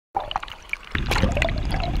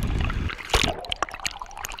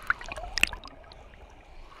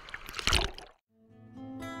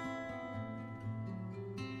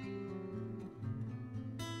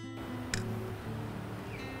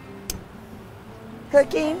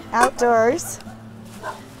Cooking outdoors,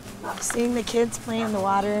 seeing the kids play in the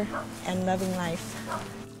water, and loving life.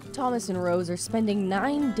 Thomas and Rose are spending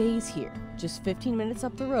 9 days here, just 15 minutes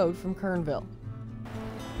up the road from Kernville.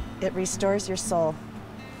 It restores your soul.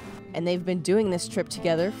 And they've been doing this trip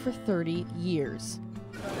together for 30 years.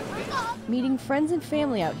 Meeting friends and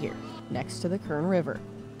family out here, next to the Kern River.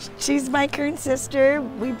 She's my Kern sister.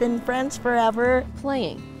 We've been friends forever.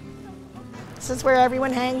 Playing. This is where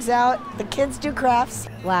everyone hangs out. The kids do crafts.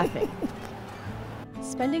 Laughing.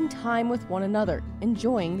 Spending time with one another,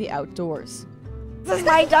 enjoying the outdoors. This is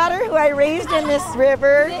my daughter who I raised in this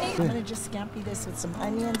river. I'm gonna just scampi this with some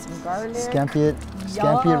onions and garlic. Scampi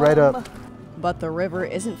it right up. But the river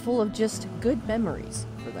isn't full of just good memories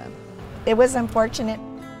for them. It was unfortunate.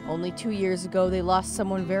 Only 2 years ago, they lost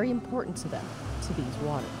someone very important to them, to these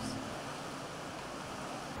waters.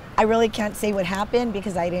 I really can't say what happened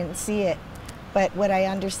because I didn't see it. But what I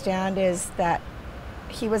understand is that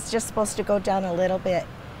he was just supposed to go down a little bit.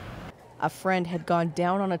 A friend had gone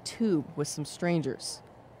down on a tube with some strangers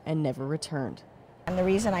and never returned. And the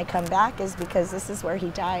reason I come back is because this is where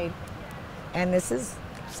he died. And this is,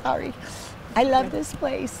 sorry, I love this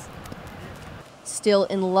place. Still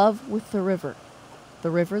in love with the river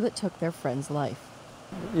that took their friend's life.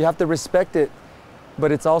 You have to respect it,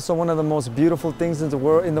 but it's also one of the most beautiful things in the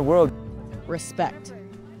world. Respect,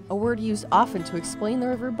 a word used often to explain the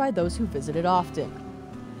river by those who visit it often.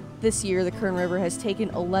 This year, the Kern River has taken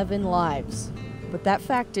 11 lives, but that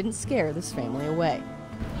fact didn't scare this family away.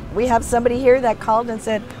 We have somebody here that called and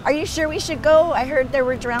said, "Are you sure we should go? I heard there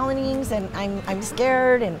were drownings and I'm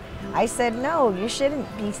scared." And I said, "No, you shouldn't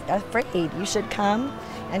be afraid. You should come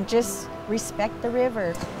and just respect the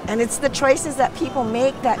river." And it's the choices that people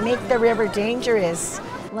make that make the river dangerous.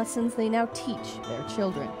 Lessons they now teach their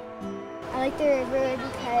children. I like the river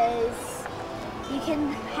because you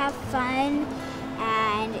can have fun,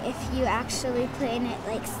 and if you actually play in it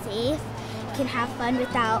like safe, you can have fun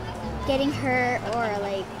without getting hurt or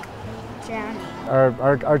like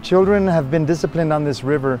drowning. Our children have been disciplined on this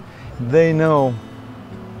river. They know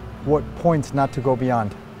what points not to go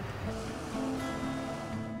beyond.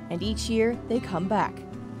 And each year they come back,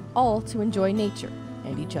 all to enjoy nature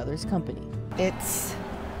and each other's company. It's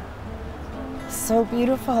so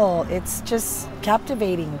beautiful. It's just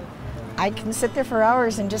captivating. I can sit there for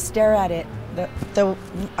hours and just stare at it.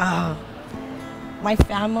 My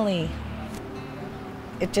family,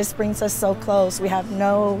 it just brings us so close. We have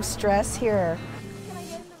no stress here.